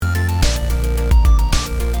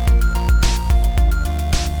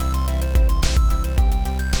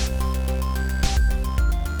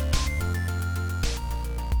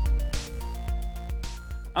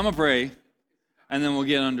I'm going to pray, and then we'll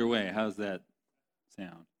get underway. How's that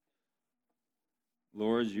sound?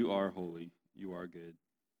 Lord, you are holy. You are good.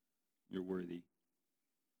 You're worthy.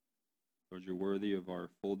 Lord, you're worthy of our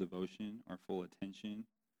full devotion, our full attention.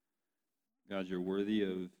 God, you're worthy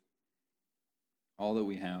of all that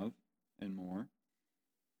we have and more.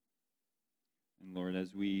 And Lord,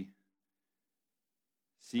 as we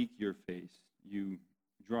seek your face, you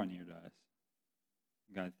draw near to us.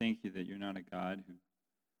 God, thank you that you're not a God who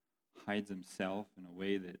hides himself in a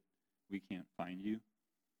way that we can't find you.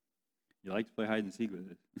 You like to play hide and seek with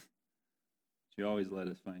us. But you always let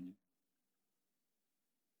us find you.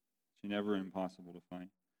 You're never impossible to find.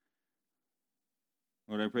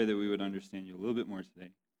 Lord, I pray that we would understand you a little bit more today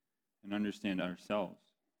and understand ourselves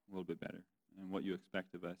a little bit better and what you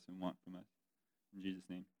expect of us and want from us. In Jesus'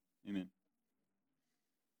 name, amen.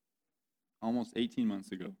 Almost 18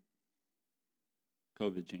 months ago,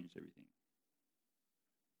 COVID changed everything.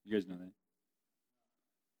 You guys know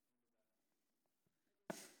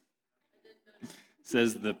that?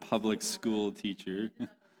 Says the public school teacher.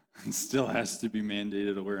 Still has to be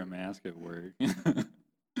mandated to wear a mask at work.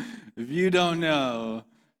 If you don't know,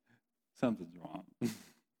 something's wrong.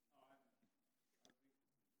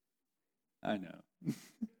 I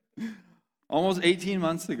know. Almost 18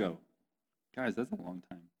 months ago. Guys, that's a long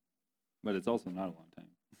time. But it's also not a long time.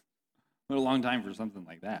 But a long time for something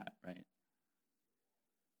like that, right?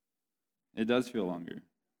 It does feel longer.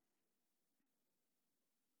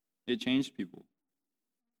 It changed people.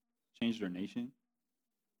 Changed our nation.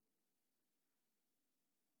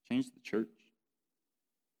 Changed the church.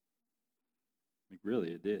 Like,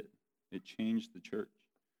 really, it did. It changed the church.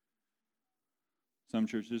 Some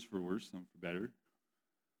churches for worse, some for better.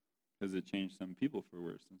 Because it changed some people for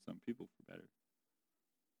worse and some people for better.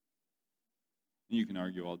 You can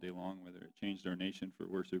argue all day long whether it changed our nation for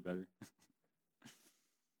worse or better.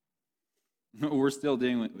 We're still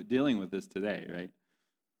dealing with this today, right?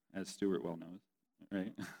 As Stuart well knows,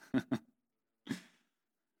 right?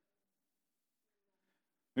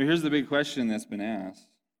 But here's the big question that's been asked,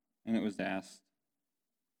 and it was asked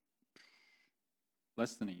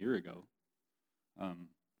less than a year ago.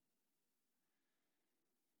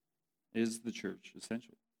 Is the church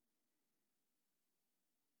essential?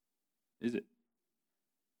 Is it?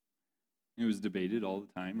 It was debated all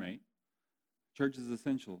the time, right? Church is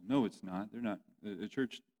essential. No, it's not. They're not. The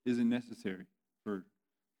church isn't necessary for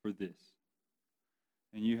this.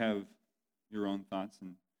 And you have your own thoughts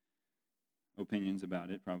and opinions about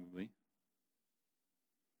it, probably.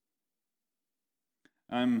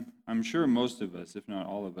 I'm sure most of us, if not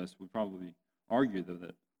all of us, would probably argue, though,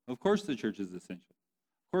 that of course the church is essential.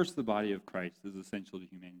 Of course the body of Christ is essential to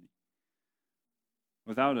humanity.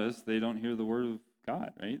 Without us, they don't hear the word of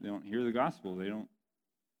God, right? They don't hear the gospel. They don't,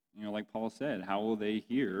 like Paul said, how will they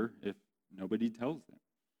hear if nobody tells them,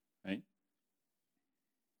 right?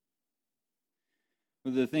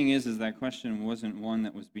 But the thing is that question wasn't one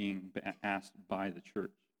that was being asked by the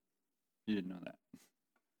church. You didn't know that.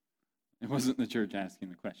 It wasn't the church asking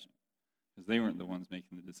the question, because they weren't the ones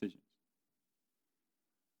making the decisions.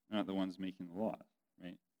 They're not the ones making the laws,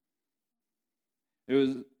 right? It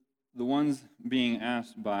was the ones being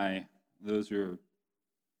asked by those who are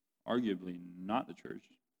arguably not the church,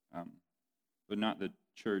 but not the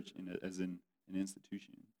church as in an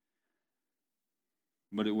institution.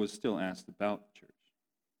 But it was still asked about the church.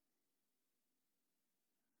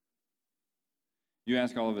 You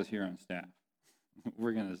ask all of us here on staff,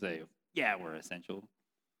 we're going to say, yeah, we're essential.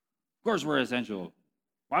 Of course we're essential.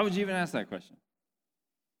 Why would you even ask that question?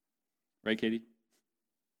 Right, Katie?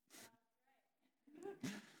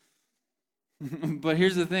 But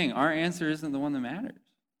here's the thing. Our answer isn't the one that matters.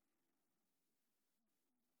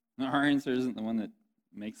 Our answer isn't the one that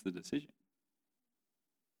makes the decision.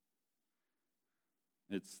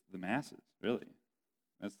 It's the masses, really.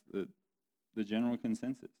 That's the general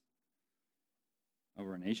consensus of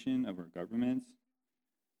our nation, of our governments,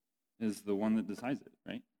 is the one that decides it,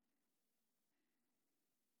 right?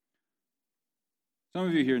 Some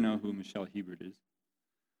of you here know who Michelle Hebert is.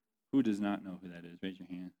 Who does not know who that is? Raise your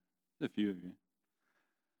hand. There's a few of you.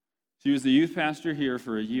 She was the youth pastor here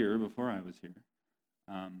for a year before I was here.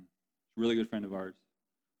 A really good friend of ours.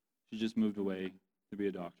 She just moved away to be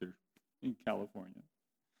a doctor in California.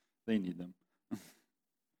 They need them.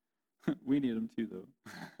 We need them too, though.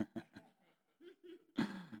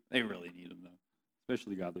 They really need them, though,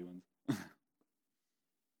 especially godly ones.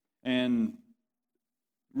 And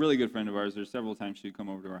really good friend of ours. There's several times she'd come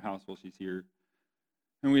over to our house while she's here,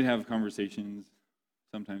 and we'd have conversations,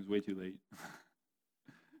 sometimes way too late,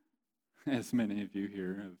 as many of you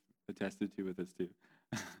here have attested to with us too.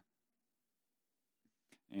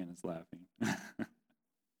 Anna's laughing.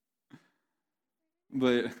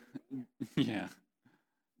 But, yeah,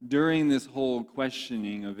 during this whole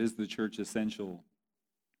questioning of is the church essential,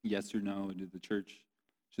 yes or no, should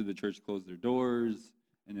the church close their doors?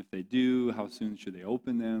 And if they do, how soon should they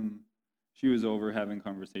open them? She was over having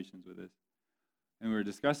conversations with us. And we were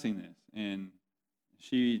discussing this, and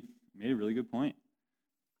she made a really good point.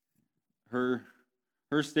 Her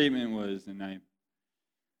statement was, and I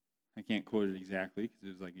can't quote it exactly because it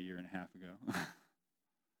was like a year and a half ago.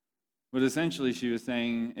 But essentially she was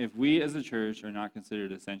saying, if we as a church are not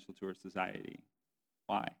considered essential to our society,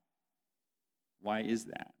 why? Why is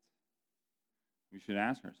that? We should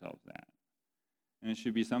ask ourselves that. And it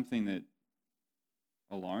should be something that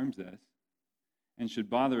alarms us and should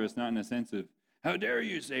bother us, not in a sense of, how dare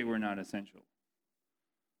you say we're not essential?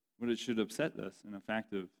 But it should upset us in the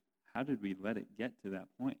fact of, how did we let it get to that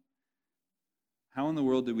point? How in the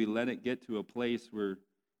world did we let it get to a place where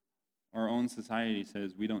our own society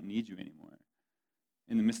says we don't need you anymore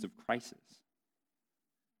in the midst of crisis?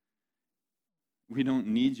 We don't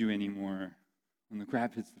need you anymore when the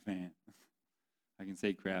crap hits the fan. I can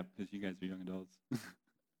say crap because you guys are young adults.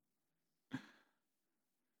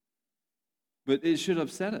 But it should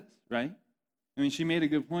upset us, right? I mean, she made a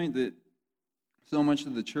good point that so much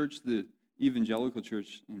of the church, the evangelical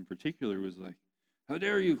church in particular, was like, how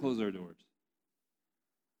dare you close our doors?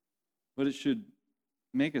 But it should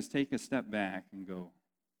make us take a step back and go,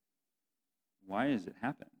 why has it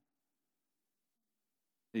happened?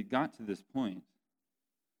 It got to this point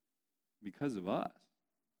because of us.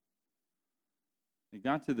 It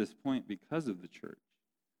got to this point because of the church.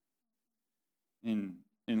 In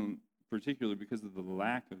particular because of the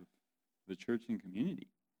lack of the church in community.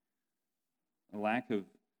 A lack of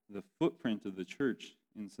the footprint of the church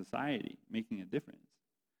in society making a difference.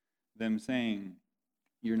 Them saying,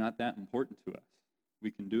 you're not that important to us.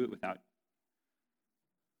 We can do it without you.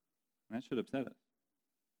 And that should upset us.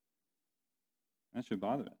 That should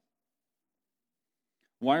bother us.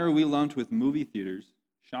 Why are we lumped with movie theaters,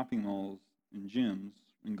 shopping malls, and gyms,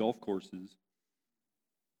 and golf courses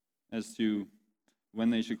as to when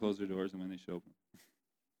they should close their doors and when they should open?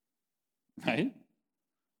 Right?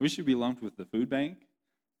 We should be lumped with the food bank,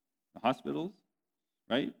 the hospitals,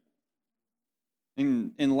 right?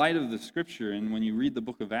 In light of the scripture, and when you read the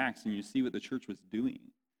book of Acts and you see what the church was doing,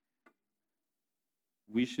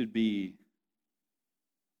 we should be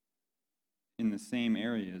in the same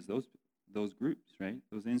area as those groups, right?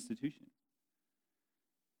 Those institutions.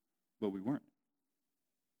 But we weren't.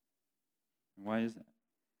 And why is that?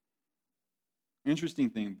 Interesting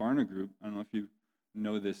thing, Barna Group, I don't know if you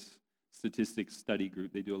know this statistics study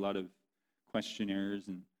group. They do a lot of questionnaires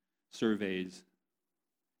and surveys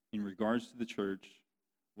in regards to the church,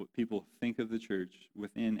 what people think of the church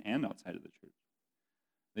within and outside of the church.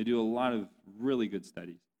 They do a lot of really good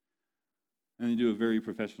studies. And they do a very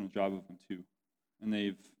professional job of them too. And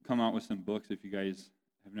they've come out with some books, if you guys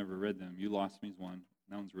have never read them. You Lost Me is one.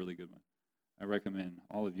 That one's a really good one. I recommend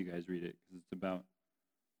all of you guys read it because it's about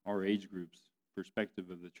our age group's perspective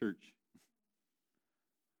of the church.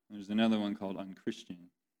 There's another one called Unchristian,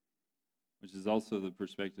 which is also the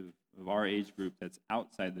perspective of our age group that's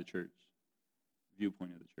outside the church,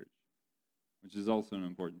 viewpoint of the church, which is also an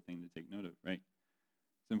important thing to take note of, right?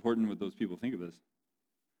 It's important what those people think of us.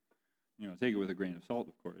 You know, take it with a grain of salt,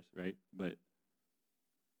 of course, right? But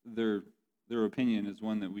their opinion is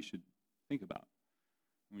one that we should think about.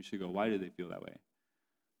 And we should go, why do they feel that way?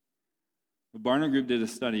 The Barna Group did a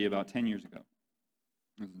study about 10 years ago.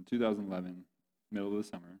 It was in 2011, middle of the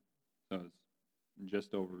summer, so it was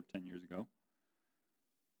just over 10 years ago.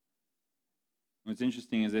 What's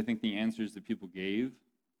interesting is I think the answers that people gave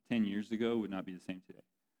 10 years ago would not be the same today.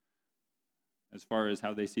 As far as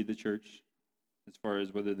how they see the church, as far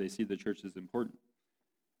as whether they see the church as important.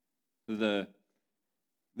 So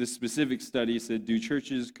this specific study said, do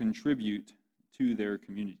churches contribute to their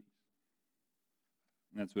communities?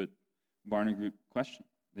 And that's what Barna Group questioned.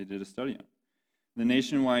 They did a study on it. The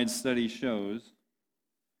nationwide study shows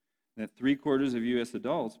that 3/4 of U.S.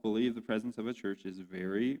 adults believe the presence of a church is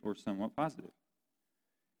very or somewhat positive.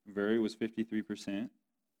 Very was 53%,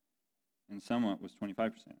 and somewhat was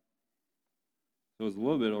 25%. So it was a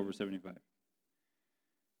little bit over 75.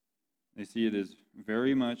 They see it as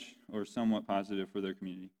very much or somewhat positive for their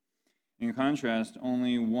community. In contrast,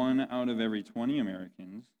 only 1 out of every 20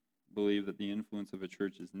 Americans believe that the influence of a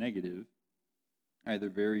church is negative, either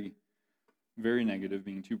very, very negative,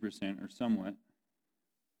 being 2%, or somewhat,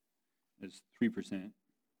 is 3%.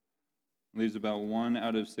 Leaves about 1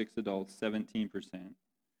 out of 6 adults, 17%,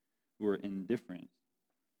 who are indifferent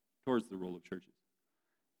towards the role of churches.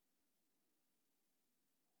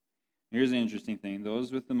 Here's an interesting thing.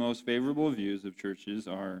 Those with the most favorable views of churches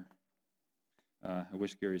are, I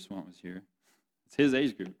wish Gary Swant was here. It's his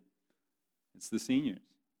age group. It's the seniors.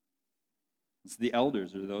 It's the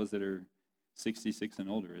elders, or those that are 66 and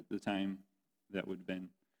older. At the time, that would have been,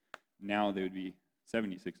 now they would be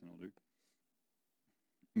 76 and older.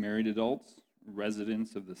 Married adults,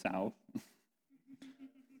 residents of the South.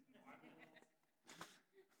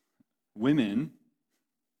 Women,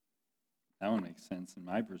 that one makes sense in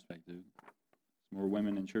my perspective. There's more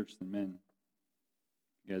women in church than men.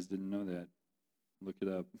 You guys didn't know that. Look it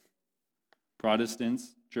up.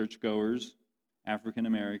 Protestants, churchgoers, African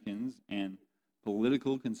Americans, and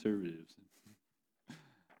political conservatives.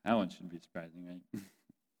 That one shouldn't be surprising, right?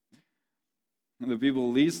 The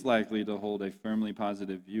people least likely to hold a firmly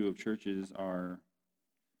positive view of churches are,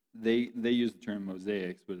 they use the term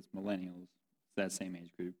mosaics, but it's millennials. It's that same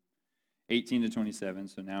age group. 18 to 27,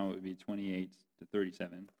 so now it would be 28 to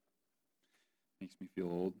 37. Makes me feel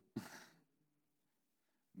old.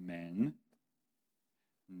 Men,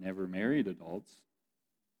 never married adults,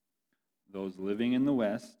 those living in the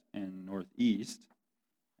West and Northeast,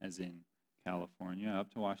 as in California up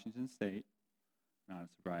to Washington State, not a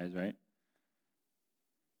surprise, right?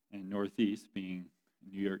 And Northeast being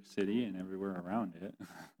New York City and everywhere around it.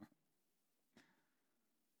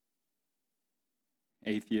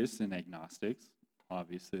 Atheists and agnostics,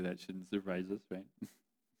 obviously that shouldn't surprise us, right?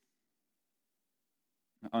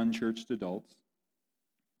 Unchurched adults,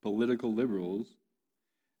 political liberals,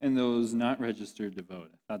 and those not registered to vote.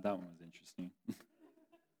 I thought that one was interesting.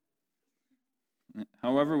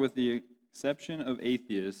 However, with the exception of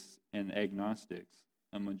atheists and agnostics,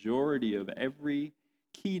 a majority of every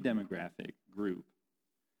key demographic group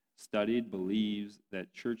studied believes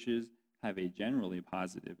that churches have a generally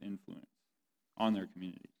positive influence on their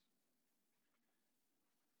communities.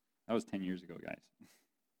 That was 10 years ago, guys.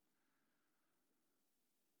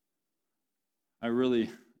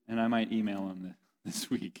 And I might email them this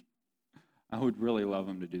week. I would really love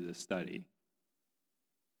them to do this study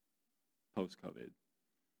post-COVID.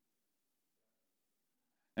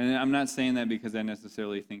 And I'm not saying that because I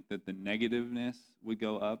necessarily think that the negativeness would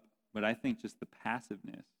go up, but I think just the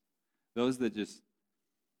passiveness, those that just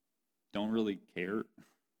don't really care,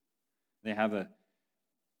 they have a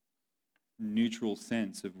neutral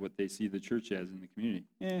sense of what they see the church as in the community.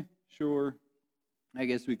 Sure, I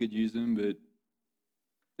guess we could use them, but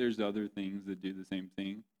there's other things that do the same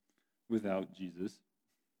thing without Jesus,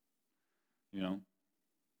 you know.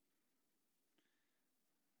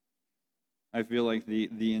 I feel like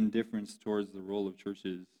the indifference towards the role of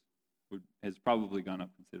churches has probably gone up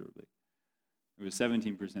considerably. It was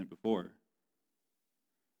 17% before.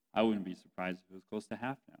 I wouldn't be surprised if it was close to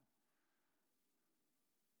half now.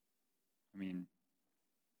 I mean,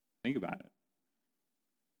 think about it.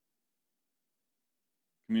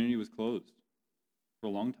 Community was closed for a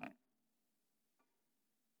long time.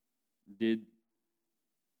 Did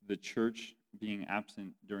the church being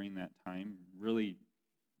absent during that time really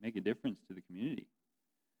make a difference to the community?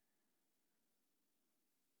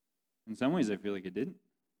 In some ways, I feel like it didn't.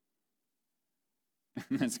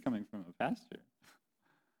 And that's coming from a pastor.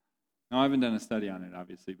 Now, I haven't done a study on it,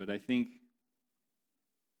 obviously, but I think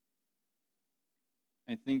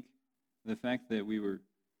the fact that we were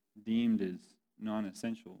deemed as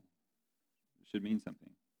non-essential should mean something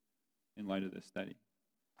in light of this study.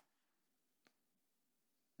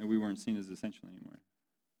 And we weren't seen as essential anymore.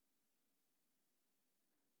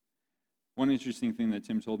 One interesting thing that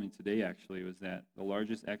Tim told me today, actually, was that the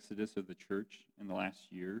largest exodus of the church in the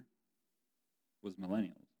last year was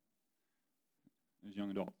millennials. It was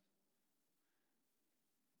young adults.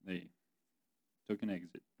 They took an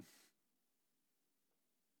exit.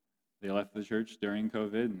 They left the church during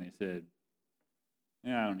COVID, and they said,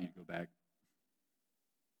 I don't need to go back.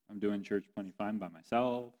 I'm doing church plenty fine by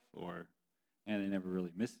myself, and they never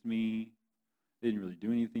really missed me. They didn't really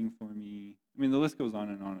do anything for me. I mean, the list goes on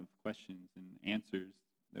of questions and answers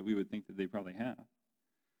that we would think that they probably have.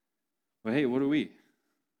 But hey, what are we?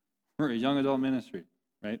 We're a young adult ministry,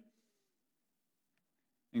 right?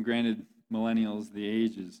 And granted, millennials, the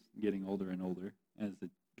age is getting older and older as it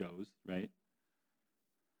goes, right?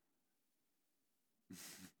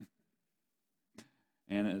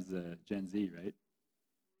 Anna's a Gen Z, right?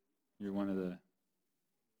 You're one of the,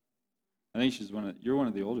 I think you're one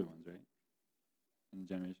of the older ones, right? In the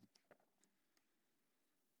generation.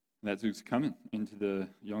 That's who's coming into the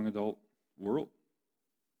young adult world.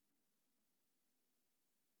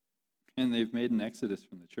 And they've made an exodus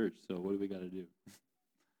from the church, so what do we got to do?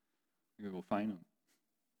 We got to go find them.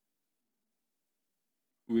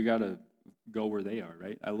 We got to go where they are,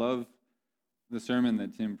 right? I love the sermon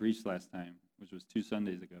that Tim preached last time, which was 2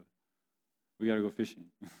 Sundays ago. We got to go fishing.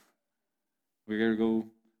 We got to go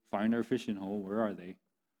find our fishing hole. Where are they?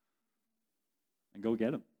 And go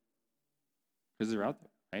get them. Because they're out there,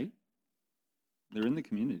 right? They're in the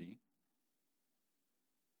community.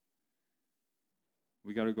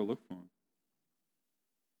 We got to go look for them.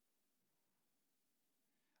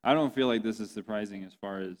 I don't feel like this is surprising as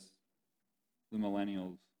far as the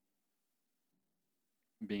millennials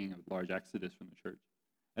being a large exodus from the church,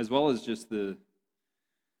 as well as just the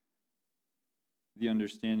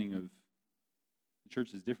understanding of the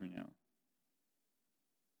church is different now.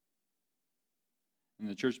 And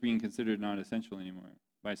the church being considered not essential anymore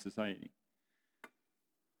by society.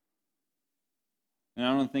 And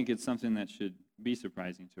I don't think it's something that should be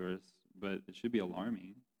surprising to us, but it should be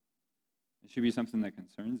alarming. It should be something that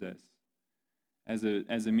concerns us as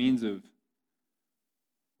a means of,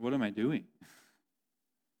 what am I doing?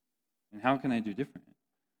 And how can I do different?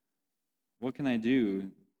 What can I do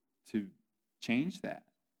to change that?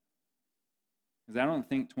 Because I don't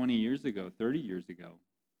think 20 years ago, 30 years ago,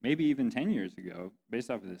 maybe even 10 years ago, based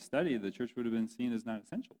off of this study, the church would have been seen as not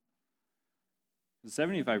essential.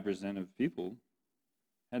 75% of people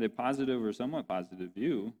had a positive or somewhat positive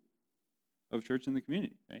view of church in the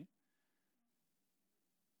community, right?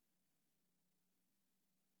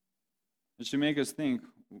 It should make us think,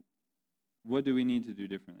 what do we need to do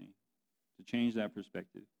differently to change that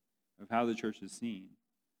perspective of how the church is seen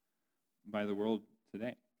by the world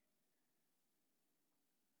today?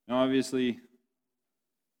 Now, obviously,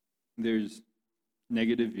 there's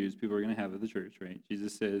negative views people are going to have of the church, right?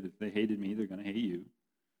 Jesus said, if they hated me, they're going to hate you,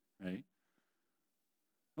 right?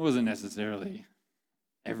 It wasn't necessarily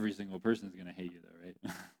every single person is going to hate you, though,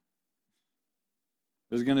 right?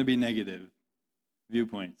 There's going to be negative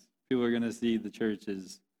viewpoints. People are going to see the church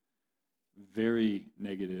as very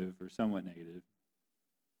negative or somewhat negative.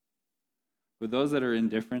 But those that are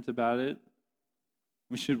indifferent about it,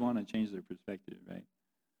 we should want to change their perspective, right?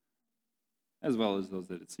 As well as those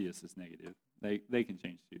that see us as negative. They can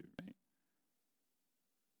change too, right?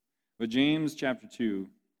 But James chapter 2,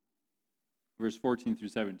 verse 14 through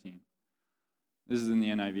 17. This is in the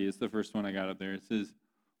NIV. It's the first one I got up there. It says,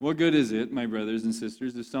 "What good is it, my brothers and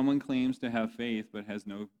sisters, if someone claims to have faith but has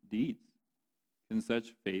no deeds? Can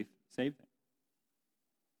such faith save them?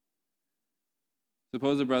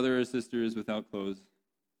 Suppose a brother or sister is without clothes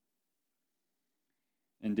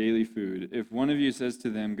and daily food. If one of you says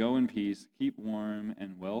to them, 'Go in peace, keep warm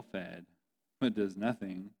and well fed,' but does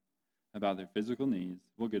nothing about their physical needs,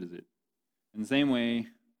 what good is it? In the same way,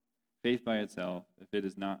 faith by itself, if it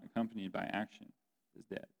is not accompanied by action, is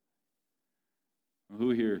dead." Well,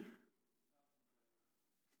 who here?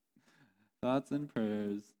 Thoughts and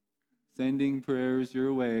prayers. Sending prayers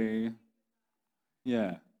your way.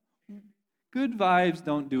 Yeah. Good vibes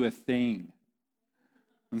don't do a thing.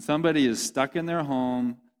 When somebody is stuck in their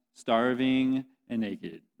home, starving and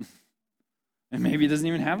naked, and maybe doesn't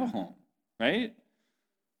even have a home, right?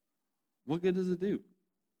 What good does it do?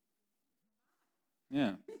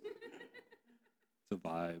 Yeah. It's a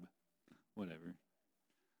vibe. Whatever.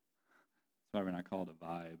 That's why we're not called a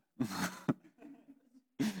vibe.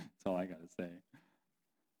 That's all I got to say.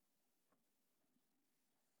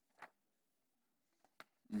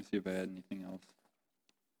 Let me see if I had anything else.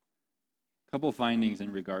 A couple findings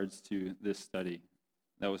in regards to this study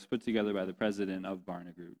that was put together by the president of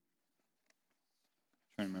Barna Group.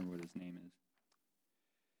 I'm trying to remember what his name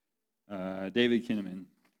is. David Kinnaman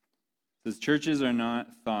says, churches are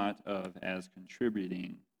not thought of as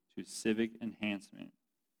contributing to civic enhancement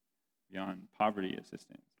beyond poverty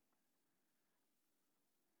assistance.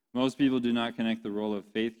 Most people do not connect the role of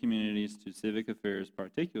faith communities to civic affairs,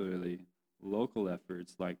 particularly local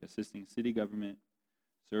efforts like assisting city government,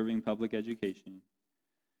 serving public education.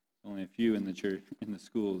 Only a few in the church, in the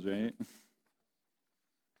schools, right? Do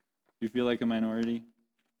you feel like a minority?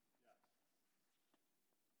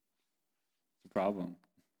 It's a problem.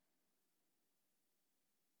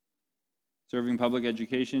 Serving public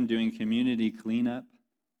education, doing community cleanup,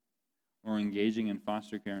 or engaging in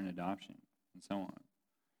foster care and adoption, and so on.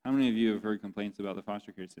 How many of you have heard complaints about the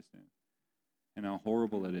foster care system and how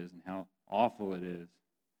horrible it is and how awful it is?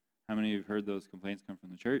 How many of you have heard those complaints come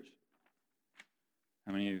from the church?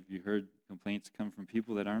 How many of you heard complaints come from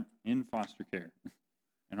people that aren't in foster care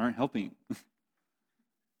and aren't helping?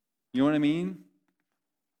 You know what I mean?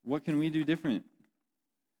 What can we do different?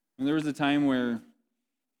 And there was a time where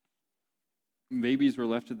babies were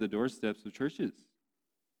left at the doorsteps of churches.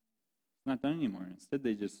 It's not done anymore. Instead,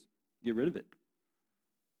 they just get rid of it.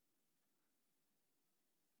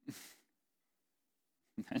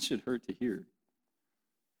 That should hurt to hear.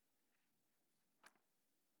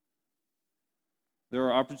 There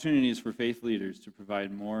are opportunities for faith leaders to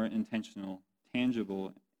provide more intentional,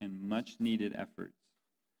 tangible, and much-needed efforts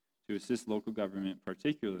to assist local government,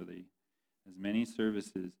 particularly as many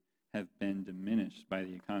services have been diminished by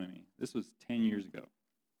the economy. This was 10 years ago.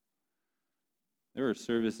 There were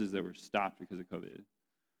services that were stopped because of COVID.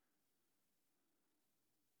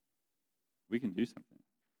 We can do something,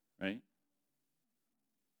 right?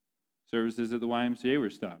 Services at the YMCA were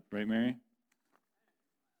stopped, right, Mary?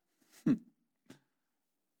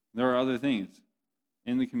 There are other things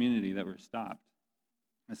in the community that were stopped,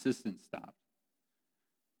 assistance stopped,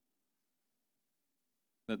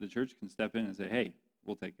 that the church can step in and say, hey,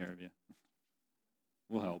 we'll take care of you.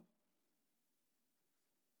 We'll help.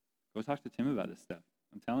 Go talk to Tim about this stuff.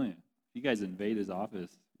 I'm telling you, if you guys invade his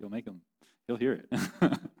office, he'll hear it.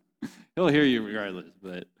 He'll hear you regardless,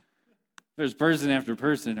 but if there's person after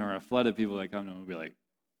person or a flood of people that come to him, we'll be like,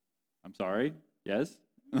 I'm sorry? Yes?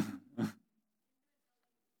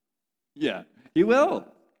 Yeah, he will.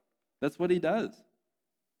 That's what he does.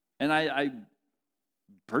 And I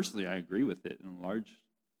personally, I agree with it in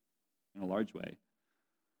a large way.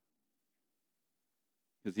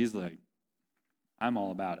 Because he's like, I'm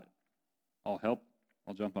all about it. I'll help.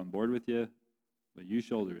 I'll jump on board with you, but you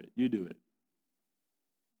shoulder it. You do it.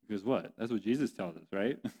 Because what? That's what Jesus tells us,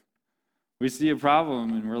 right? We see a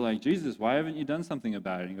problem and we're like, Jesus, why haven't you done something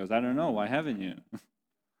about it? And he goes, I don't know. Why haven't you?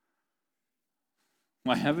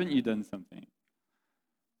 Why haven't you done something?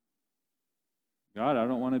 God, I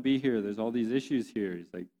don't want to be here. There's all these issues here.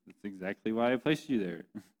 He's like, that's exactly why I placed you there.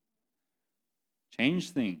 Change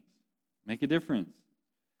things. Make a difference.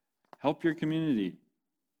 Help your community.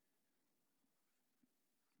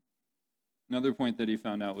 Another point that he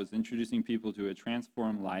found out was introducing people to a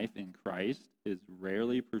transformed life in Christ is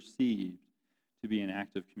rarely perceived to be an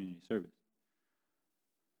act of community service.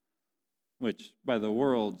 Which, by the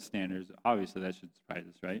world standards, obviously that should surprise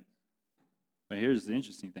us, right? But here's the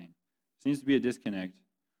interesting thing. There seems to be a disconnect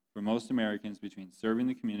for most Americans between serving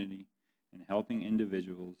the community and helping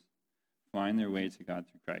individuals find their way to God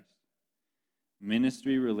through Christ.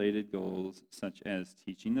 Ministry-related goals such as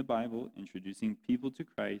teaching the Bible, introducing people to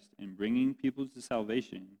Christ, and bringing people to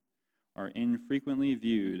salvation are infrequently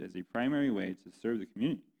viewed as a primary way to serve the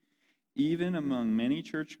community. Even among many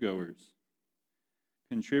churchgoers,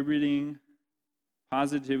 contributing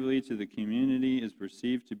positively to the community is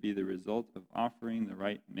perceived to be the result of offering the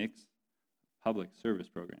right mix of public service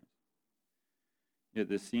programs. Yet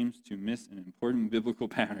this seems to miss an important biblical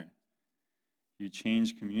pattern. You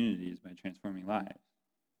change communities by transforming lives.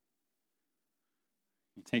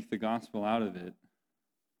 You take the gospel out of it,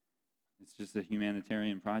 it's just a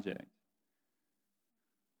humanitarian project,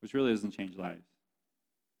 which really doesn't change lives.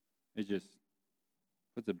 It just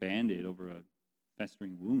puts a Band-Aid over a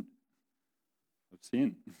festering wound of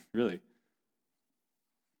sin, really.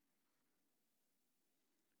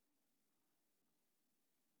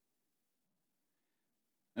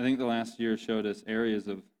 I think the last year showed us areas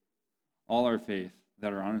of all our faith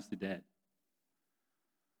that are honestly dead.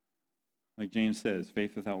 Like James says,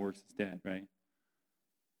 faith without works is dead, right?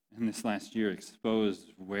 And this last year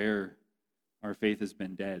exposed where our faith has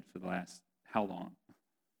been dead for the last how long,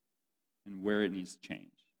 and where it needs to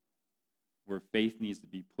change, where faith needs to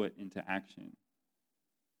be put into action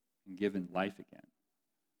and given life again.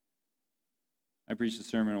 I preached a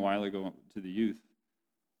sermon a while ago to the youth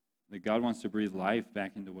that God wants to breathe life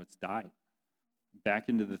back into what's died, back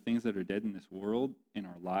into the things that are dead in this world, in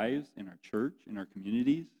our lives, in our church, in our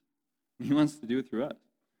communities. He wants to do it through us,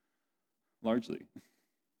 largely.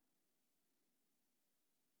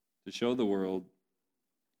 To show the world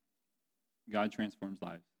God transforms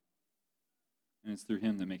lives. And it's through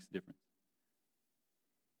him that makes a difference.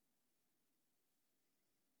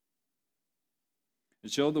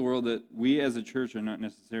 It showed the world that we as a church are not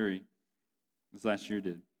necessary, as last year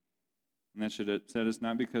did. And that should upset us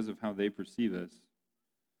not because of how they perceive us,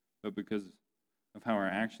 but because of how our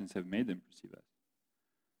actions have made them perceive us.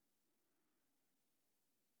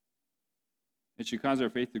 It should cause our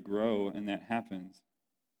faith to grow, and that happens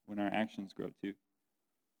when our actions grow too.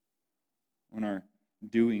 When our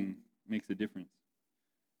doing makes a difference.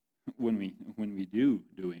 When we do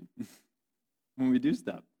doing. When we do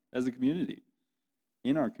stuff as a community,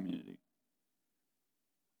 in our community.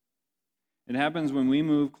 It happens when we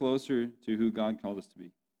move closer to who God called us to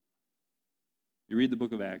be. You read the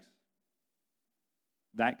book of Acts.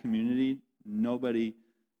 That community, nobody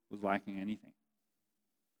was lacking anything.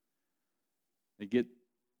 They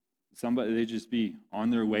just be on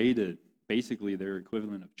their way to basically their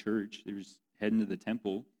equivalent of church. They're just heading to the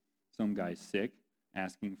temple. Some guy's sick,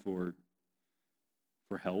 asking for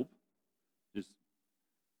help. Just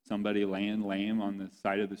somebody laying lame on the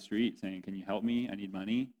side of the street saying, "Can you help me? I need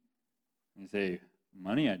money." And you say,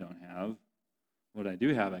 "Money I don't have. What I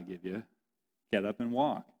do have I give you. Get up and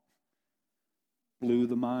walk." Blew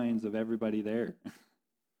the minds of everybody there.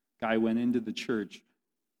 Guy went into the church,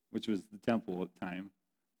 which was the temple at the time,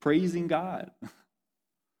 praising God.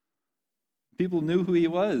 People knew who he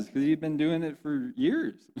was because he'd been doing it for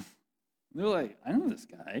years. They're like, "I know this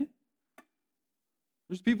guy."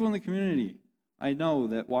 There's people in the community I know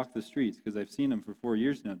that walk the streets because I've seen them for 4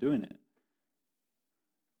 years now doing it.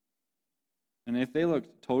 And if they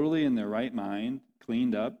looked totally in their right mind,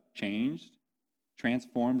 cleaned up, changed,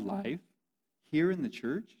 transformed life here in the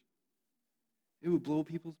church, it would blow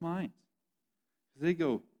people's minds. Because they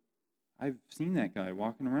go, "I've seen that guy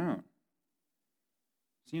walking around.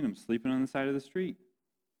 Seen him sleeping on the side of the street.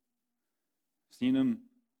 Seen him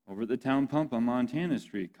over at the town pump on Montana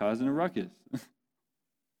Street causing a ruckus."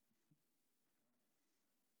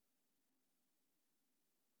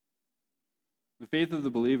 The faith of the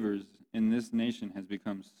believers in this nation has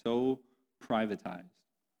become so privatized.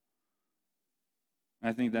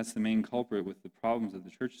 I think that's the main culprit with the problems of the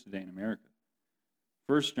church today in America.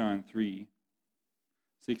 1 John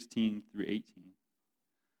 3:16 through 18.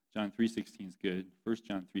 John 3:16 is good. 1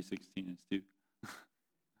 John 3:16 is too. It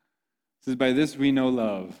says, "By this we know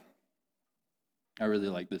love." I really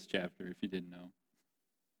like this chapter, if you didn't know.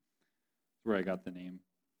 It's where I got the name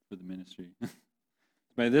for the ministry.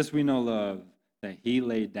 "By this we know love, that he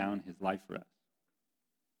laid down his life for us.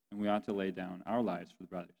 And we ought to lay down our lives for the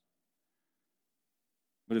brothers.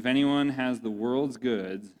 But if anyone has the world's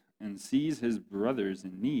goods and sees his brothers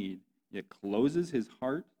in need, yet closes his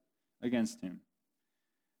heart against him,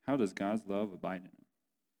 how does God's love abide in him?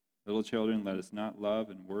 Little children, let us not love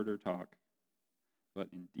in word or talk,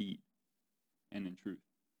 but in deed and in truth."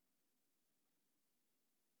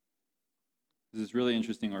 This is a really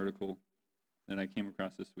interesting article that I came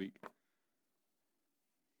across this week.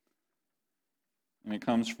 And it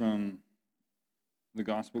comes from the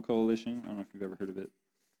Gospel Coalition. I don't know if you've ever heard of it.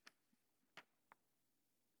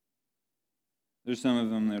 There's some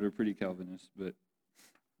of them that are pretty Calvinist, but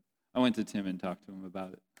I went to Tim and talked to him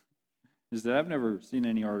about it. He said, "I've never seen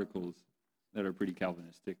any articles that are pretty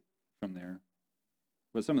Calvinistic from there.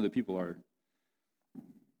 But some of the people are.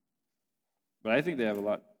 But I think they have a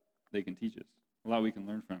lot they can teach us, a lot we can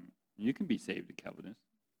learn from. You can be saved a Calvinist.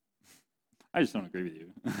 I just don't agree with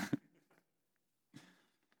you."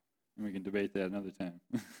 And we can debate that another time.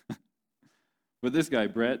 But this guy,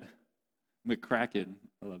 Brett McCracken,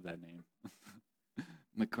 I love that name.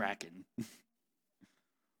 McCracken.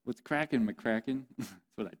 "What's cracking, McCracken?"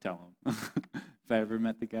 That's what I tell him if I ever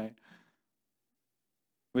met the guy.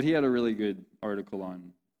 But he had a really good article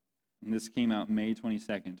on, and this came out May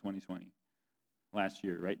 22nd, 2020, last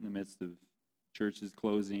year, right in the midst of churches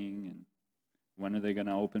closing and when are they going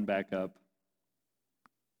to open back up.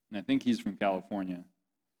 And I think he's from California,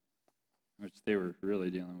 which they were really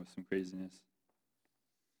dealing with some craziness.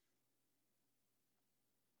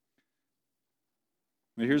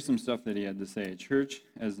 But here's some stuff that he had to say. "Church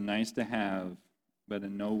as nice to have, but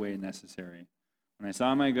in no way necessary. When I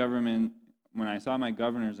saw my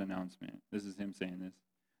governor's announcement," this is him saying this,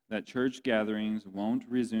 "that church gatherings won't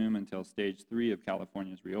resume until stage 3 of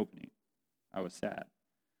California's reopening, I was sad.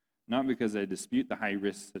 Not because I dispute the high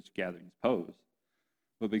risks such gatherings pose,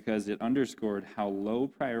 but because it underscored how low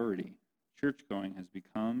priority church-going has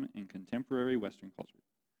become in contemporary Western culture.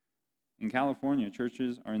 In California,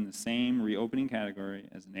 churches are in the same reopening category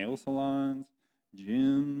as nail salons,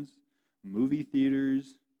 gyms, movie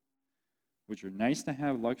theaters, which are nice to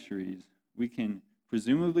have luxuries we can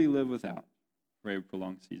presumably live without for a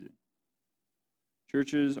prolonged season.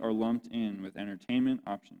 Churches are lumped in with entertainment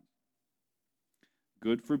options.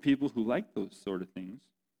 Good for people who like those sort of things,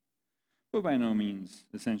 but by no means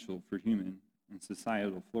essential for human and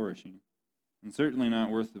societal flourishing, and certainly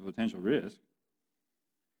not worth the potential risk.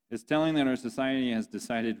 It's telling that our society has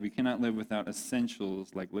decided we cannot live without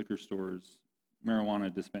essentials like liquor stores,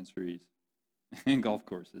 marijuana dispensaries, and golf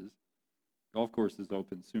courses. Golf courses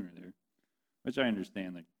open sooner there, which I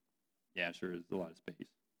understand, like, yeah, sure, there's a lot of space.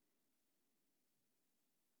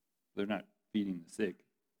 They're not feeding the sick.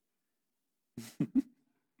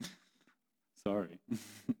 Sorry.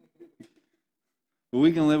 But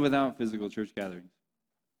we can live without physical church gatherings.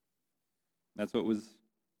 That's what was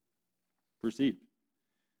perceived.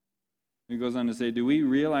 He goes on to say, "Do we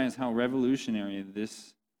realize how revolutionary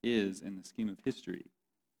this is in the scheme of history?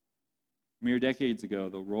 Mere decades ago,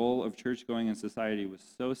 the role of church-going in society was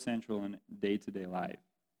so central in day-to-day life,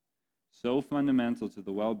 so fundamental to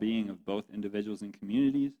the well-being of both individuals and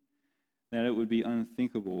communities, that it would be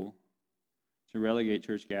unthinkable to relegate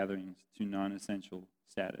church gatherings to non-essential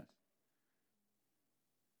status.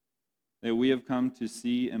 That we have come to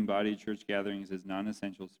see embodied church gatherings as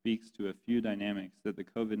non-essential speaks to a few dynamics that the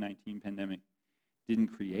COVID-19 pandemic didn't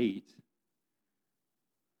create,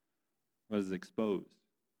 was exposed.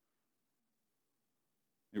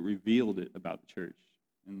 It revealed it about the church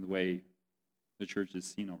in the way the church is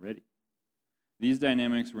seen already. These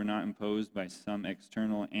dynamics were not imposed by some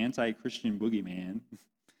external anti-Christian boogeyman.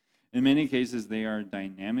 In many cases, they are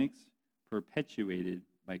dynamics perpetuated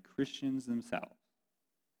by Christians themselves.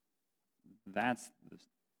 That's the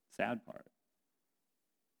sad part.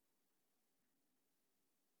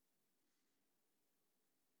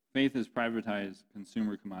 Faith is privatized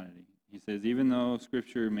consumer commodity. He says, even though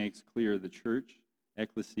Scripture makes clear the church,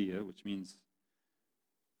 ecclesia, which means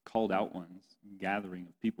called out ones, gathering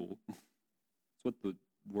of people. That's what the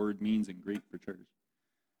word means in Greek for church.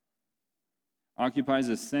 Occupies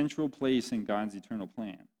a central place in God's eternal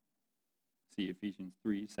plan. See Ephesians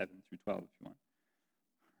 3, 7 through 12 if you want.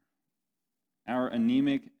 Our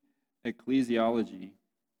anemic ecclesiology,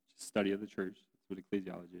 study of the church, that's what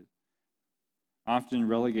ecclesiology is, often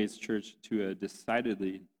relegates church to a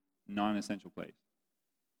decidedly non-essential place.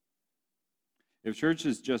 If church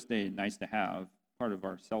is just a nice to have, part of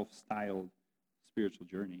our self-styled spiritual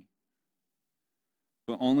journey,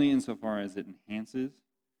 but only insofar as it enhances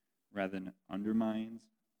rather than undermines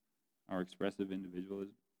our expressive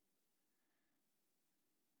individualism.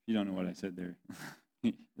 If you don't know what I said there,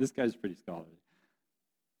 this guy's pretty scholarly.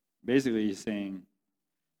 Basically, he's saying,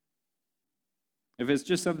 if it's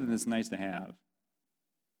just something that's nice to have,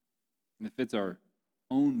 and if it's our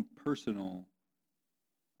own personal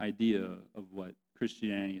idea of what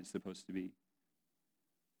Christianity is supposed to be,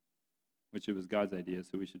 which it was God's idea,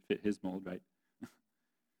 so we should fit his mold, right?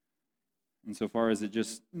 Insofar as it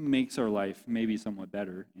just makes our life maybe somewhat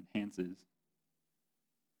better, enhances,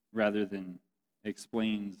 rather than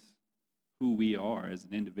explains who we are as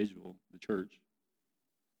an individual, the church,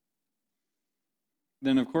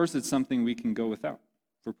 then of course it's something we can go without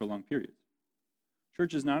for prolonged periods.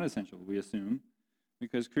 Church is not essential, we assume,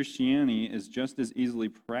 because Christianity is just as easily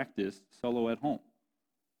practiced solo at home.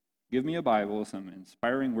 Give me a Bible, some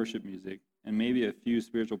inspiring worship music, and maybe a few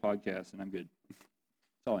spiritual podcasts, and I'm good. That's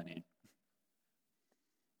all I need.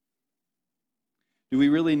 Do we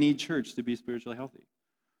really need church to be spiritually healthy?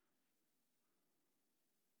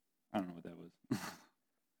 I don't know what that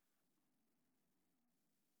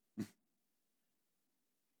was.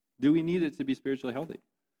 Do we need it to be spiritually healthy?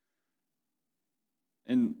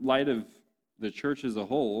 In light of the church as a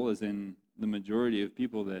whole, as in the majority of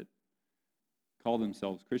people that call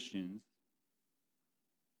themselves Christians,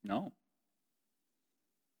 no.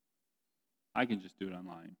 I can just do it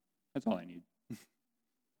online. That's all I need.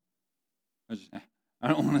 I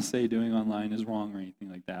don't want to say doing online is wrong or anything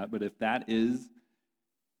like that, but if that is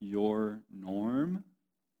your norm,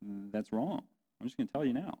 that's wrong. I'm just going to tell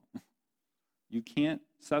you now. You can't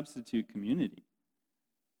substitute community.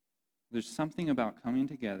 There's something about coming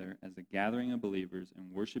together as a gathering of believers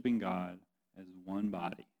and worshiping God as one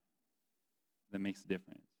body that makes a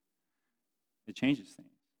difference. It changes things.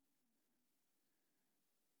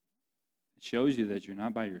 It shows you that you're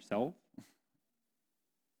not by yourself.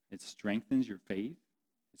 It strengthens your faith.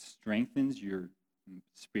 It strengthens your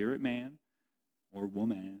spirit man or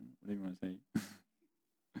woman, whatever you want to say.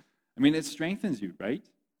 I mean, it strengthens you, right?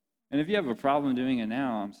 And if you have a problem doing it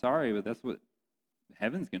now, I'm sorry, but that's what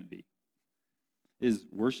heaven's going to be, is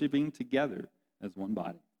worshiping together as one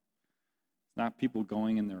body. It's not people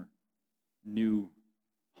going in their new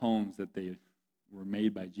homes that they were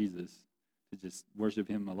made by Jesus to just worship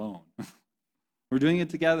him alone. We're doing it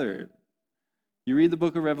together. You read the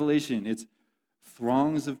book of Revelation, it's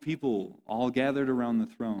throngs of people all gathered around the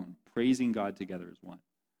throne, praising God together as one.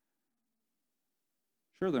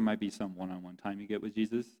 Sure, there might be some one-on-one time you get with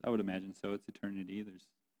Jesus. I would imagine so. It's eternity. There's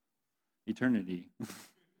eternity,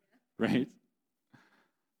 right?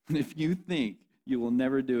 And if you think you will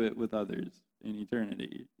never do it with others in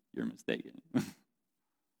eternity, you're mistaken.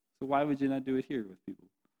 So why would you not do it here with people?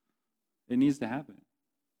 It needs to happen,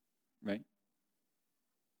 right?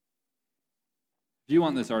 If you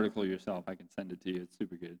want this article yourself, I can send it to you. It's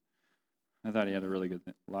super good. I thought he had a really good,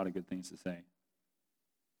 a lot of good things to say.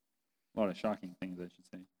 A lot of shocking things, I should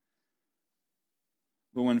say.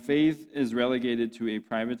 But when faith is relegated to a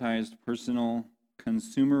privatized, personal,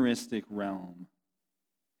 consumeristic realm,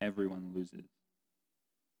 everyone loses.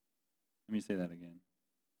 Let me say that again.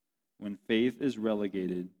 When faith is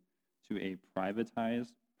relegated to a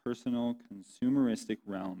privatized, personal, consumeristic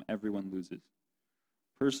realm, everyone loses.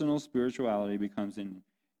 Personal spirituality becomes an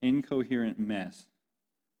incoherent mess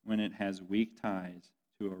when it has weak ties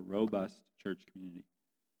to a robust church community.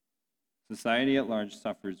 Society at large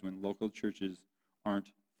suffers when local churches aren't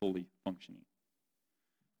fully functioning.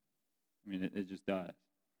 I mean, it just does.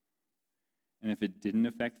 And if it didn't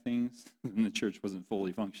affect things, then the church wasn't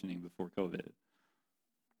fully functioning before COVID.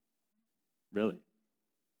 Really.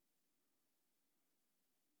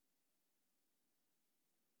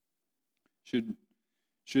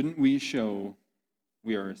 Shouldn't we show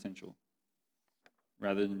we are essential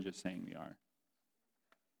rather than just saying we are?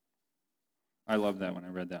 I love that when I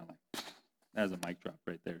read that. I'm like, that's a mic drop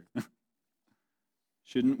right there.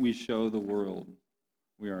 Shouldn't we show the world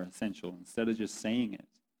we are essential instead of just saying it?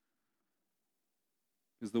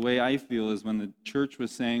 Because the way I feel is when the church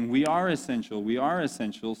was saying, we are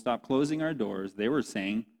essential, stop closing our doors, they were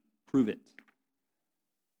saying, prove it.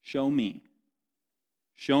 Show me.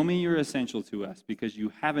 Show me you're essential to us because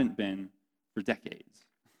you haven't been for decades.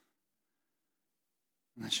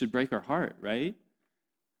 That should break our heart, right?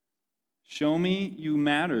 Show me you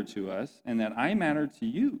matter to us and that I matter to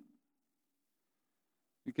you.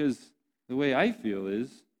 Because the way I feel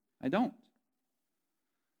is, I don't.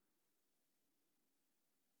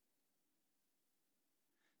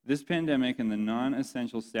 This pandemic and the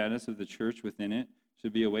non-essential status of the church within it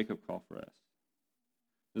should be a wake-up call for us.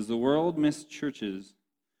 Does the world miss churches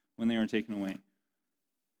when they are taken away?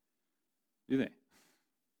 Do they?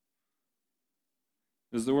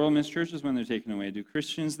 Does the world miss churches when they're taken away? Do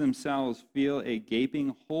Christians themselves feel a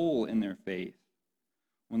gaping hole in their faith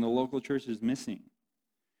when the local church is missing?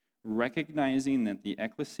 Recognizing that the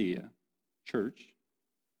ecclesia, church,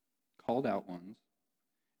 called out ones,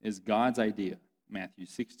 is God's idea, Matthew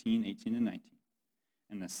 16, 18, and 19,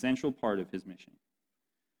 and the central part of his mission.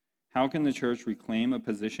 How can the church reclaim a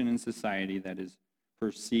position in society that is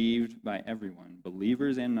perceived by everyone,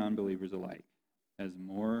 believers and non-believers alike, as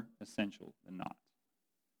more essential than not?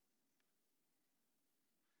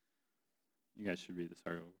 You guys should read this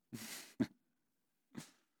article.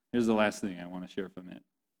 Here's the last thing I want to share from it.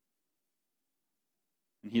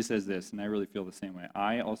 And he says this, and I really feel the same way.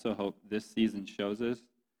 I also hope this season shows us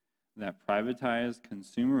that privatized,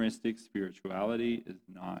 consumeristic spirituality is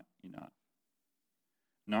not enough.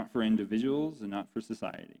 Not for individuals and not for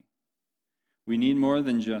society. We need more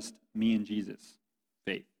than just me and Jesus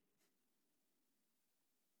faith.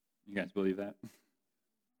 You guys believe that?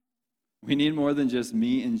 We need more than just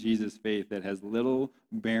me and Jesus faith that has little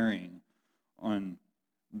bearing on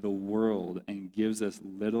the world and gives us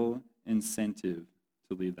little incentive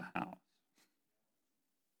to leave the house.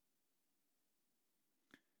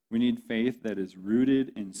 We need faith that is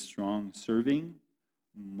rooted in strong serving,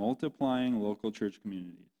 multiplying local church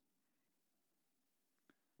communities.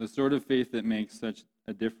 The sort of faith that makes such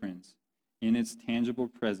a difference in its tangible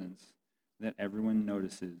presence that everyone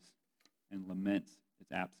notices and laments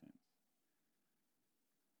its absence.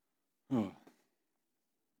 Oh.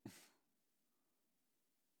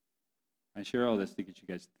 I share all this to get you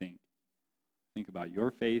guys to think. Think about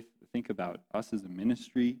your faith. Think about us as a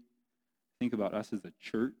ministry. Think about us as a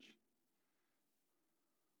church.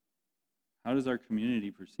 How does our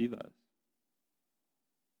community perceive us?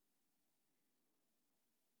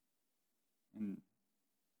 And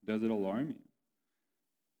does it alarm you?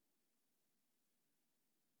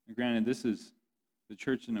 And granted, this is the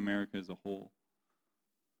church in America as a whole.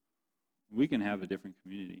 We can have a different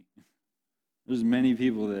community. There's many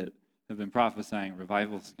people that have been prophesying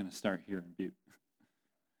revival is going to start here in Butte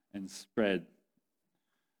and spread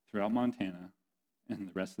throughout Montana and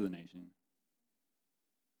the rest of the nation.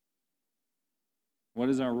 What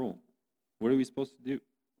is our role? What are we supposed to do?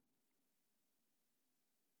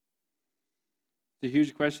 It's a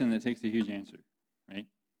huge question that takes a huge answer, right?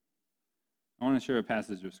 I want to share a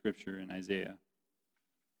passage of scripture in Isaiah.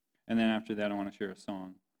 And then after that, I want to share a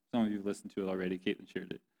song. Some of you have listened to it already. Caitlin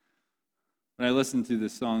shared it. But I listened to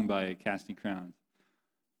this song by Casting Crowns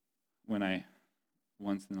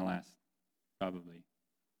once in the last probably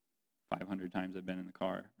 500 times I've been in the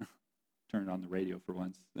car. Turned on the radio for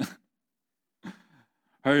once.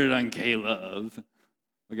 Heard it on K-Love.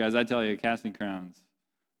 But guys, I tell you, Casting Crowns,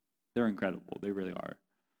 they're incredible. They really are.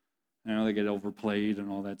 I know they get overplayed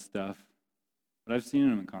and all that stuff. But I've seen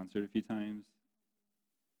them in concert a few times.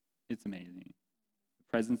 It's amazing.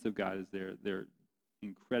 The presence of God is there. They're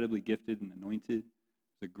incredibly gifted and anointed.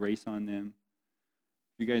 There's a grace on them.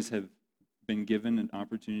 If you guys have been given an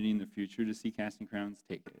opportunity in the future to see Casting Crowns,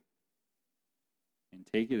 take it. And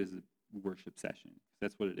take it as a worship session.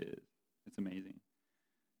 That's what it is. It's amazing.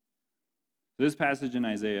 So this passage in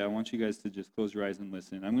Isaiah, I want you guys to just close your eyes and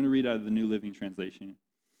listen. I'm going to read out of the New Living Translation.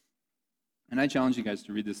 And I challenge you guys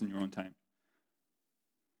to read this in your own time.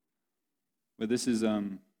 But this is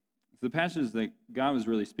The passage that God was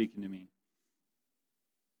really speaking to me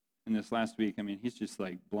in this last week, I mean, he's just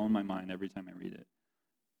like blown my mind every time I read it.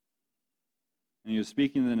 And he was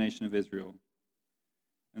speaking to the nation of Israel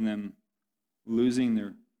and them losing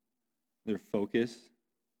their focus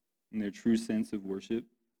and their true sense of worship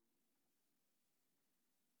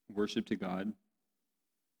to God.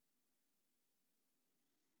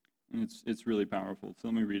 And it's really powerful. So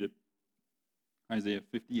let me read it. Isaiah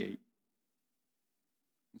 58.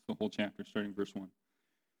 It's the whole chapter, starting verse 1. It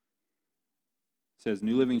says,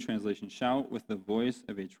 New Living Translation, shout with the voice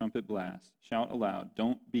of a trumpet blast. Shout aloud,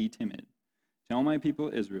 don't be timid. Tell my people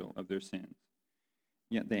Israel of their sins.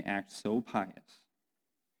 Yet they act so pious.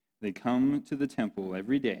 They come to the temple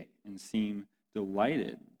every day and seem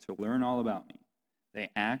delighted to learn all about me. They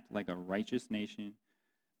act like a righteous nation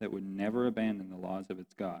that would never abandon the laws of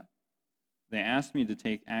its God. They ask me to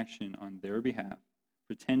take action on their behalf,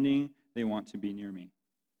 pretending they want to be near me.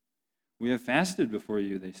 We have fasted before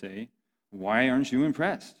you, they say. Why aren't you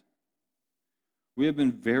impressed? We have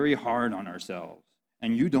been very hard on ourselves,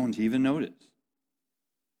 and you don't even notice.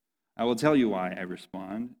 I will tell you why, I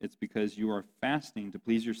respond. It's because you are fasting to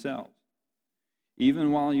please yourselves.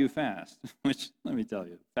 Even while you fast, which, let me tell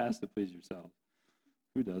you, fast to please yourself.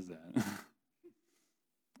 Who does that?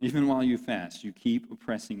 Even while you fast, you keep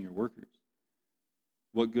oppressing your workers.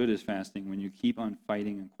 What good is fasting when you keep on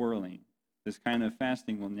fighting and quarreling? This kind of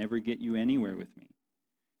fasting will never get you anywhere with me.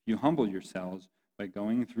 You humble yourselves by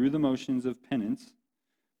going through the motions of penance,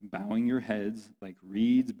 bowing your heads like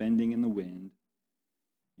reeds bending in the wind.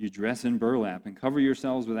 You dress in burlap and cover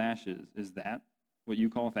yourselves with ashes. Is that what you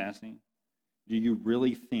call fasting? Do you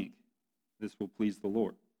really think this will please the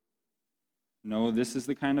Lord? No, this is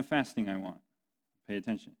the kind of fasting I want. Pay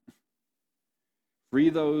attention. Free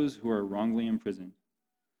those who are wrongly imprisoned.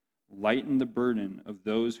 Lighten the burden of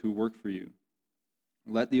those who work for you.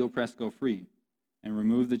 Let the oppressed go free, and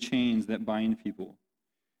remove the chains that bind people.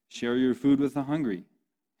 Share your food with the hungry,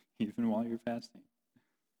 even while you're fasting.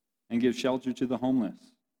 And give shelter to the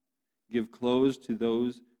homeless. Give clothes to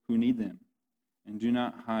those who need them. And do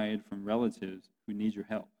not hide from relatives who need your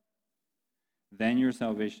help. Then your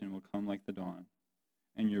salvation will come like the dawn,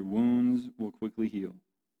 and your wounds will quickly heal.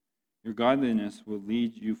 Your godliness will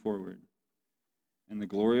lead you forward, and the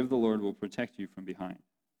glory of the Lord will protect you from behind.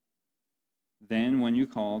 Then when you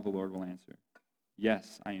call, the Lord will answer.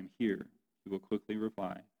 Yes, I am here, he will quickly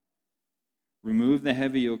reply. Remove the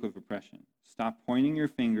heavy yoke of oppression. Stop pointing your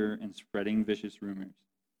finger and spreading vicious rumors.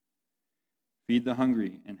 Feed the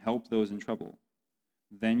hungry and help those in trouble.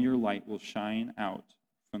 Then your light will shine out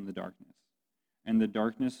from the darkness, and the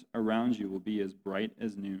darkness around you will be as bright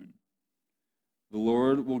as noon. The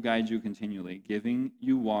Lord will guide you continually, giving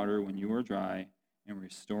you water when you are dry and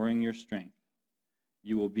restoring your strength.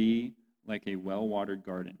 You will be like a well-watered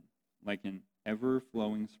garden, like an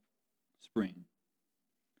ever-flowing spring.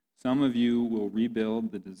 Some of you will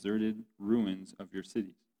rebuild the deserted ruins of your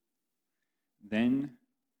cities. Then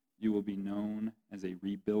you will be known as a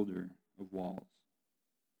rebuilder of walls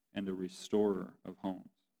and a restorer of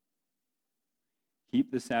homes.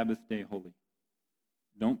 Keep the Sabbath day holy.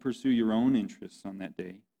 Don't pursue your own interests on that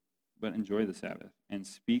day, but enjoy the Sabbath and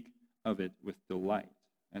speak of it with delight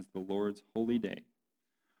as the Lord's holy day.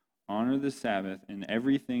 Honor the Sabbath in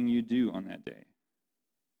everything you do on that day.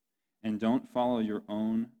 And don't follow your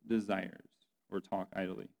own desires or talk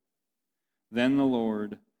idly. Then the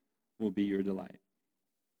Lord will be your delight.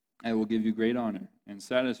 I will give you great honor and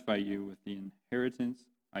satisfy you with the inheritance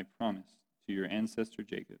I promised to your ancestor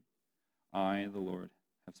Jacob. I, the Lord,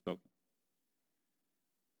 have spoken.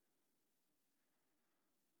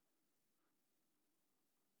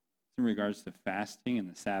 In regards to fasting and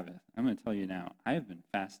the Sabbath, I'm going to tell you now, I have been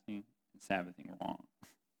fasting and Sabbathing wrong.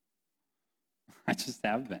 I just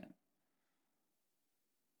have been.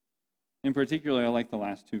 In particular, I like the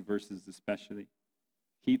last two verses especially.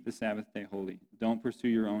 Keep the Sabbath day holy. Don't pursue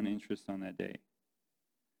your own interests on that day,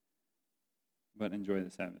 but enjoy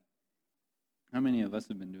the Sabbath. How many of us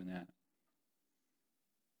have been doing that?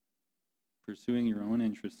 Pursuing your own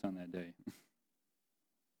interests on that day.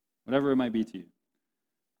 Whatever it might be to you.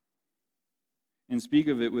 And speak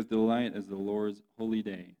of it with delight as the Lord's holy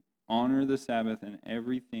day. Honor the Sabbath in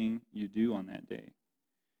everything you do on that day.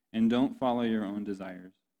 And don't follow your own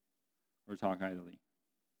desires or talk idly.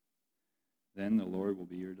 Then the Lord will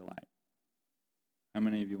be your delight. How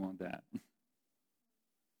many of you want that?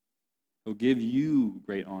 He'll give you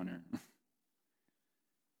great honor.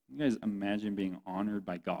 You guys imagine being honored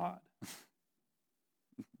by God?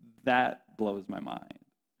 That blows my mind.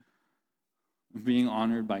 Being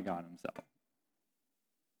honored by God himself.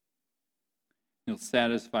 He'll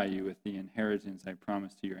satisfy you with the inheritance I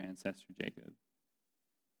promised to your ancestor Jacob.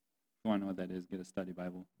 If you want to know what that is, get a study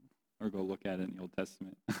Bible or go look at it in the Old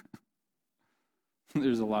Testament.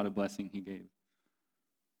 There's a lot of blessing he gave.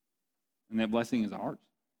 And that blessing is ours.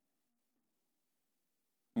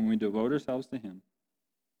 When we devote ourselves to him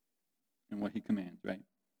and what he commands, right?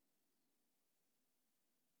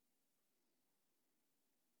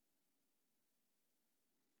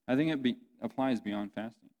 I think it applies beyond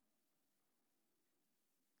fasting.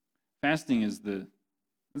 Fasting is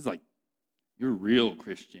like, you're a real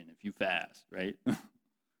Christian if you fast, right?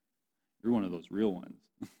 You're one of those real ones.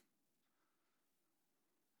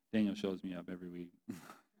 Daniel shows me up every week.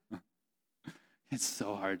 It's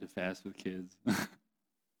so hard to fast with kids. Have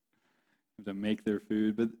to make their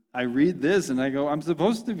food. But I read this and I go, I'm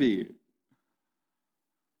supposed to be.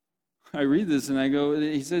 I read this and I go,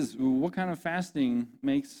 he says, what kind of fasting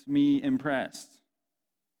makes me impressed?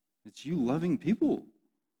 It's you loving people.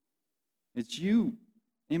 It's you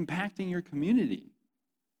impacting your community.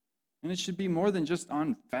 And it should be more than just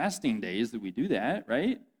on fasting days that we do that,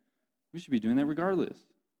 right? We should be doing that regardless.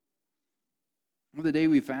 Well, the day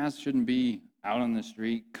we fast shouldn't be out on the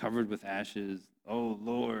street covered with ashes. Oh,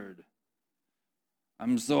 Lord,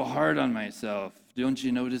 I'm so hard on myself. Don't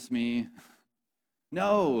you notice me?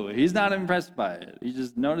 No, he's not impressed by it. He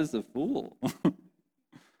just noticed a fool.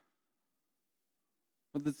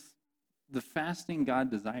 But the fasting God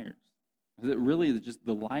desires. Is it really just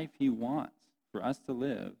the life he wants for us to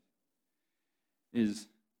live is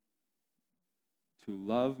to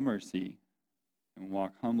love mercy and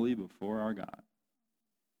walk humbly before our God.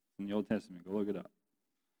 In the Old Testament, go look it up.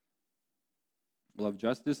 Love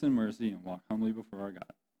justice and mercy and walk humbly before our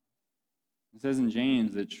God. It says in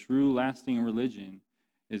James that true lasting religion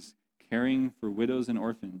is caring for widows and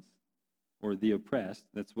orphans, or the oppressed.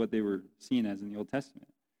 That's what they were seen as in the Old Testament.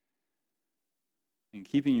 And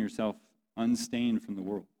keeping yourself unstained from the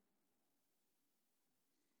world.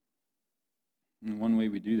 And one way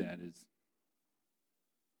we do that is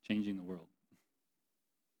changing the world.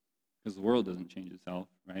 Because the world doesn't change itself,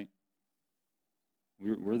 right?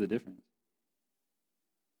 We're the difference.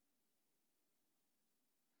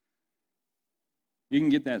 You can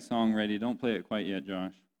get that song ready. Don't play it quite yet,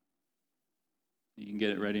 Josh. You can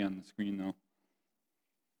get it ready on the screen, though.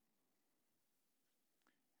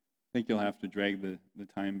 I think you'll have to drag the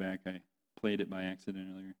time back. I played it by accident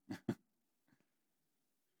earlier.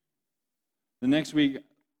 The next week,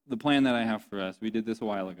 the plan that I have for us, we did this a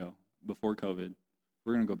while ago, before COVID.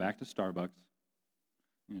 We're going to go back to Starbucks.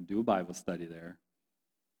 We're going to do a Bible study there.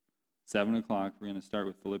 7 o'clock, we're going to start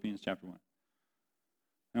with Philippians chapter 1.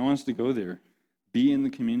 I want us to go there, be in the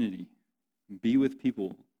community, be with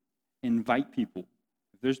people, invite people.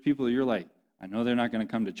 If there's people that you're like, I know they're not going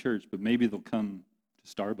to come to church, but maybe they'll come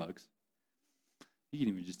to Starbucks. You can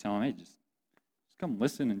even just tell them, hey, just come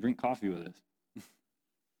listen and drink coffee with us.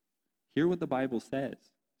 Hear what the Bible says.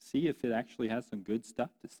 See if it actually has some good stuff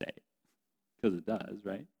to say. Because it does,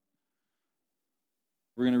 right?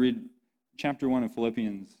 We're going to read chapter 1 of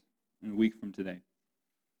Philippians in a week from today.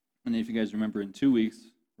 And if you guys remember, in 2 weeks,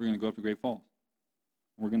 we're going to go up to Great Falls.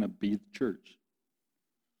 We're going to be the church.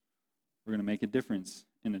 We're going to make a difference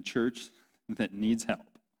in a church that needs help.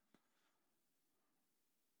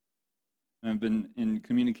 I've been in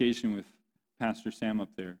communication with Pastor Sam up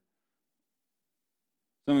there.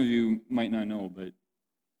 Some of you might not know, but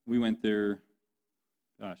we went there,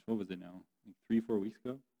 what was it now? Like 3-4 weeks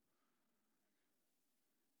ago?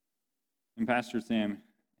 And Pastor Sam,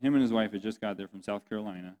 him and his wife had just got there from South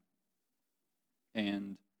Carolina.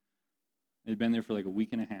 And they'd been there for like a week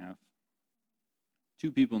and a half.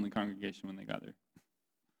 2 people in the congregation when they got there.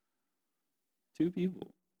 2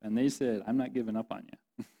 people. And they said, I'm not giving up on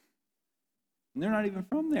you. And they're not even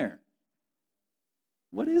from there.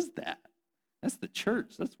 What is that? That's the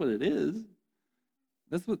church. That's what it is.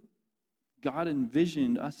 That's what God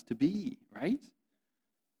envisioned us to be, right?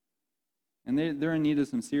 And they're in need of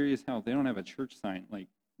some serious help. They don't have a church sign. Like,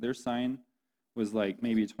 their sign was like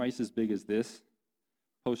maybe twice as big as this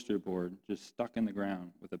poster board, just stuck in the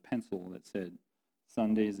ground with a pencil that said,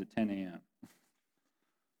 Sundays at 10 a.m.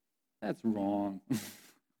 That's wrong.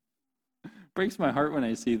 Breaks my heart when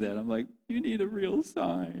I see that. I'm like, you need a real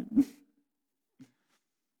sign.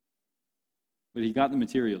 But he got the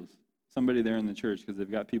materials. Somebody there in the church, because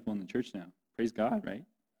they've got people in the church now. Praise God, right?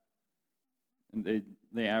 And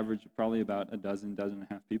they average probably about a dozen and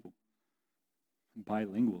a half people.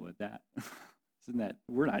 Bilingual at that. Isn't that?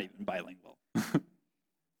 We're not even bilingual.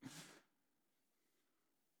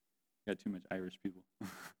 Got too much Irish people.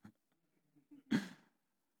 I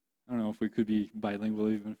don't know if we could be bilingual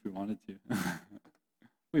even if we wanted to.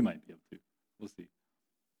 We might be able to. We'll see.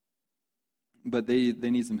 But they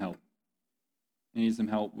need some help. They need some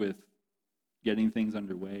help with getting things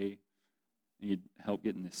underway. They need help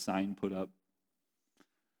getting this sign put up.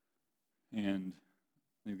 And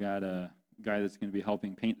they've got a guy that's going to be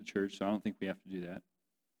helping paint the church, so I don't think we have to do that.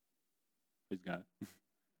 Praise God.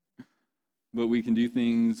 But we can do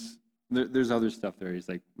things. There's other stuff there. He's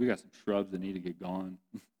like, we got some shrubs that need to get gone.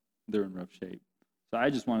 They're in rough shape. So I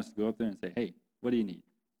just want us to go up there and say, hey, what do you need?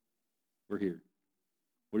 We're here.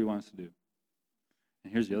 What do you want us to do?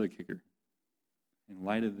 And here's the other kicker. In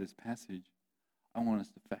light of this passage, I want us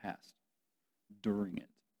to fast during it.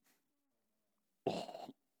 Oh.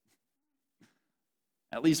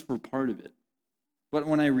 At least for part of it. But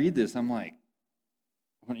when I read this, I'm like,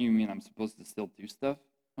 what do you mean I'm supposed to still do stuff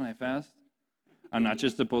when I fast? I'm not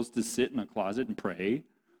just supposed to sit in a closet and pray.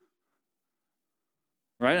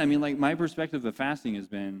 Right? I mean, like, my perspective of fasting has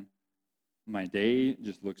been, my day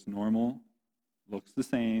just looks normal, looks the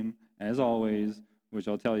same as always, which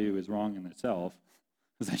I'll tell you is wrong in itself,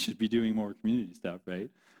 because I should be doing more community stuff, right?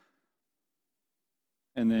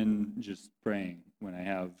 And then just praying when I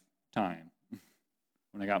have time,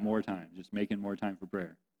 when I got more time, just making more time for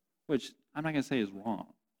prayer, which I'm not going to say is wrong,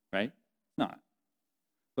 right? It's not.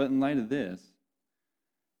 But in light of this,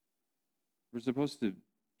 we're supposed to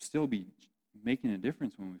still be making a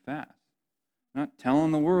difference when we fast. Not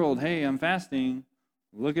telling the world, hey, I'm fasting.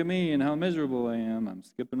 Look at me and how miserable I am. I'm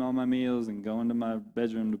skipping all my meals and going to my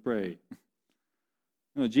bedroom to pray.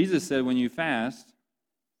 No, Jesus said when you fast,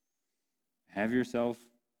 have yourself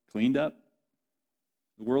cleaned up.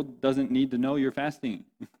 The world doesn't need to know you're fasting.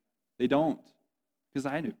 They don't, because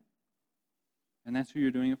I do. And that's who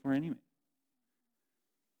you're doing it for anyway.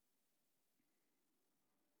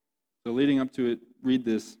 So leading up to it, read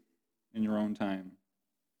this in your own time.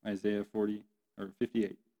 Isaiah 40 or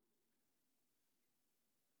 58.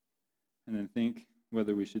 And then think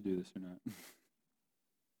whether we should do this or not.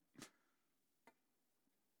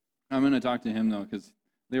 I'm going to talk to him, though, because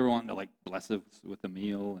they were wanting to, like, bless us with a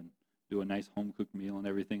meal and do a nice home-cooked meal and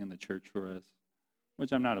everything in the church for us,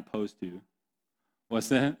 which I'm not opposed to. What's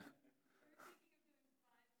that?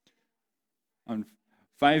 On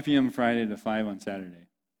 5 p.m. Friday to 5 on Saturday.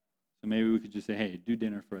 So maybe we could just say, hey, do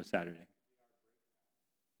dinner for us Saturday.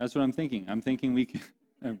 That's what I'm thinking. I'm thinking we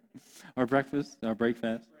can, our breakfast, our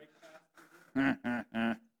breakfast.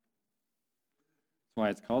 That's why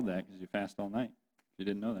it's called that, because you fast all night. If you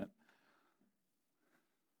didn't know that.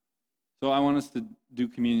 So I want us to do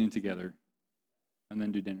communion together and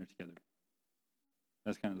then do dinner together.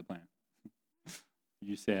 That's kind of the plan.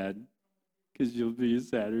 You sad? Because you'll be a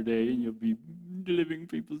Saturday and you'll be delivering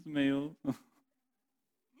people's mail.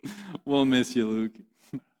 We'll miss you, Luke.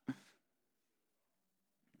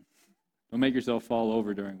 Don't make yourself fall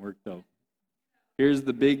over during work, though. Here's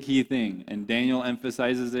the big key thing, and Daniel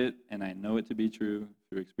emphasizes it, and I know it to be true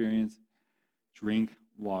through experience. Drink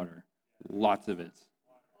water. Lots of it.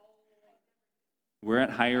 We're at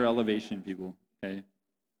higher elevation, people, okay?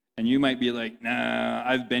 And you might be like, nah,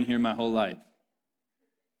 I've been here my whole life.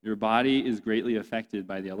 Your body is greatly affected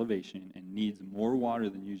by the elevation and needs more water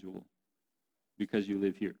than usual because you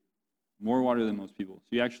live here. More water than most people.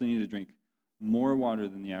 So you actually need to drink more water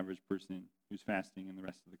than the average person who's fasting in the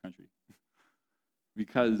rest of the country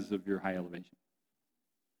because of your high elevation.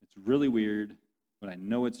 It's really weird, but I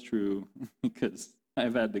know it's true because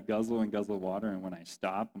I've had to guzzle and guzzle water, and when I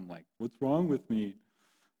stop, I'm like, what's wrong with me?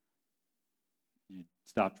 You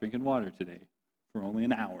stop drinking water today for only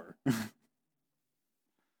an hour. So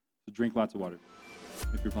drink lots of water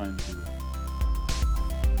if you're planning to do that.